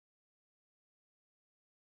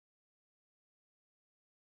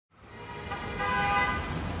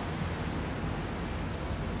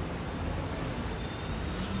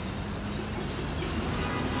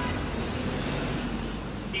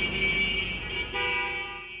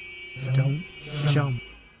Don't jump.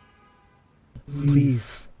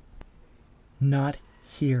 Please. Not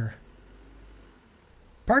here.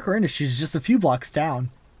 Parker Industries is just a few blocks down.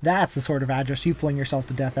 That's the sort of address you fling yourself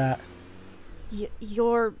to death at.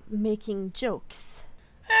 You're making jokes.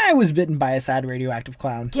 I was bitten by a sad radioactive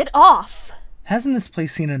clown. Get off! Hasn't this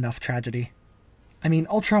place seen enough tragedy? I mean,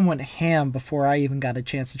 Ultron went ham before I even got a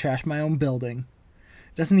chance to trash my own building.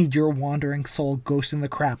 Doesn't need your wandering soul ghosting the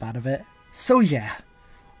crap out of it. So yeah,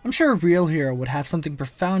 I'm sure a real hero would have something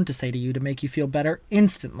profound to say to you to make you feel better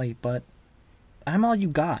instantly, but I'm all you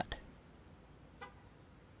got.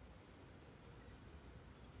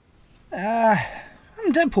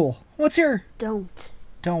 I'm Deadpool. What's your... Don't.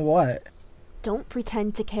 Don't what? Don't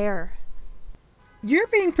pretend to care. You're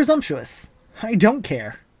being presumptuous. I don't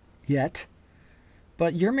care. Yet.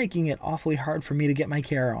 But you're making it awfully hard for me to get my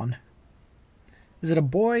care on. Is it a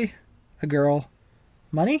boy? A girl?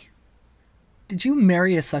 Money? Did you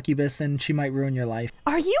marry a succubus and she might ruin your life?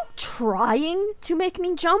 Are you trying to make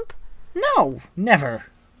me jump? No, never.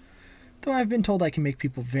 Though I've been told I can make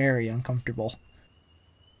people very uncomfortable.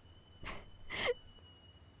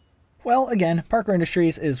 Well, again, Parker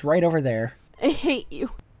Industries is right over there. I hate you.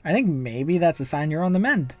 I think maybe that's a sign you're on the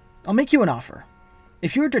mend. I'll make you an offer.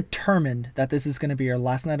 If you're determined that this is going to be your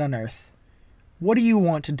last night on Earth, what do you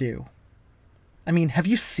want to do? I mean, have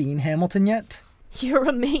you seen Hamilton yet? You're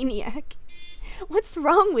a maniac. What's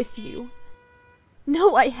wrong with you?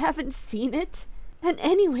 No, I haven't seen it. And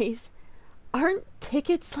anyways, aren't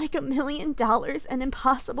tickets like $1 million and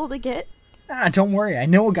impossible to get? Don't worry, I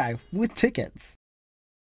know a guy with tickets.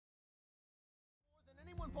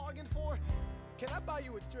 For? Can I buy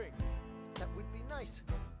you a drink? That would be nice.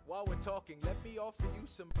 While we're talking, let me offer you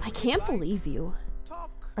some. I can't believe you.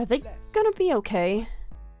 Talk Are they gonna be okay?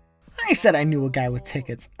 I said I knew a guy with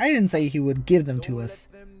tickets. I didn't say he would give them to us.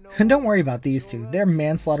 And don't worry about these two. They're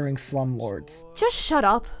manslaughtering slumlords. Just shut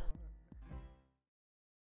up.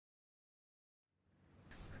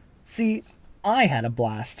 See, I had a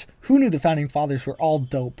blast. Who knew the founding fathers were all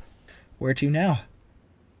dope? Where to now?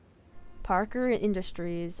 Parker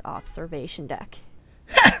Industries observation deck.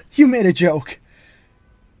 Ha! You made a joke!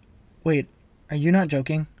 Wait, are you not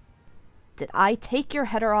joking? Did I take your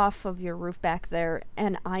header off of your roof back there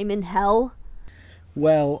and I'm in hell?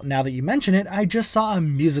 Well, now that you mention it, I just saw a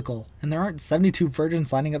musical, and there aren't 72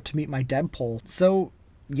 virgins lining up to meet my Deadpool, so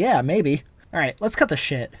yeah, maybe. Alright, let's cut the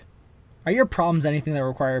shit. Are your problems anything that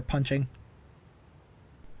require punching?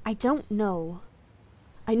 I don't know.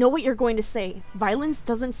 I know what you're going to say. Violence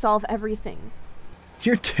doesn't solve everything.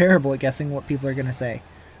 You're terrible at guessing what people are going to say.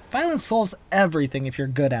 Violence solves everything if you're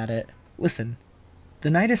good at it. Listen,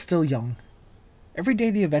 the night is still young. Every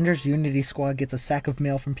day the Avengers Unity Squad gets a sack of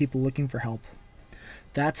mail from people looking for help.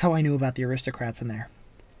 That's how I knew about the aristocrats in there.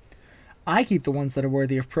 I keep the ones that are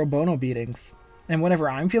worthy of pro bono beatings. And whenever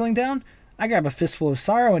I'm feeling down, I grab a fistful of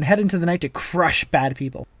sorrow and head into the night to crush bad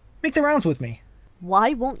people. Make the rounds with me.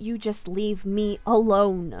 Why won't you just leave me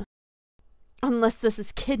alone? Unless this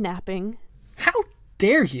is kidnapping. How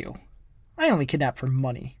dare you? I only kidnap for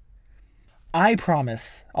money. I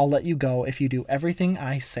promise I'll let you go if you do everything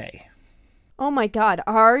I say. Oh my god,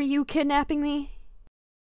 are you kidnapping me?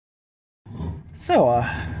 So,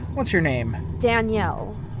 what's your name?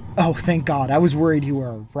 Danielle. Oh, thank God. I was worried you were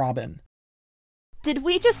a Robin. Did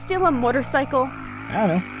we just steal a motorcycle? I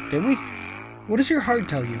don't know. Did we? What does your heart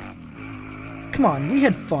tell you? Come on, we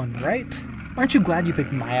had fun, right? Aren't you glad you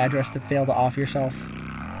picked my address to fail to off yourself?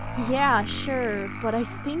 Yeah, sure, but I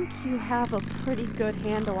think you have a pretty good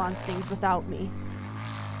handle on things without me.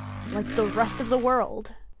 Like the rest of the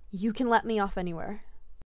world. You can let me off anywhere.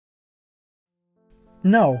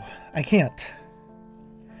 No, I can't.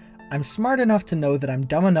 I'm smart enough to know that I'm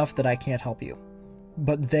dumb enough that I can't help you.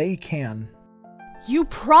 But they can. You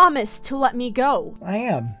promised to let me go! I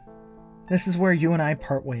am. This is where you and I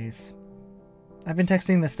part ways. I've been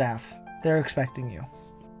texting the staff. They're expecting you.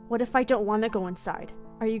 What if I don't want to go inside?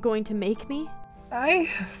 Are you going to make me? I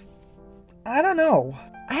don't know.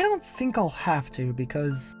 I don't think I'll have to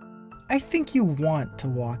because I think you want to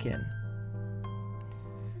walk in.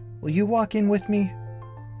 Will you walk in with me?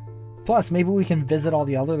 Plus, maybe we can visit all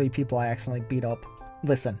the elderly people I accidentally beat up.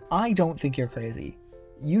 Listen, I don't think you're crazy.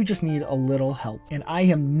 You just need a little help, and I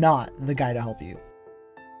am not the guy to help you.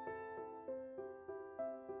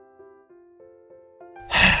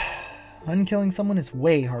 Unkilling someone is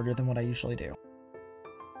way harder than what I usually do.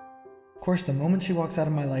 Of course, the moment she walks out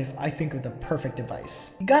of my life, I think of the perfect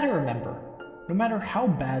advice. You gotta remember, no matter how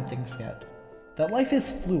bad things get, that life is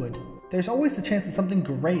fluid. There's always the chance that something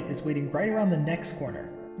great is waiting right around the next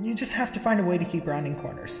corner. You just have to find a way to keep rounding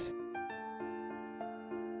corners.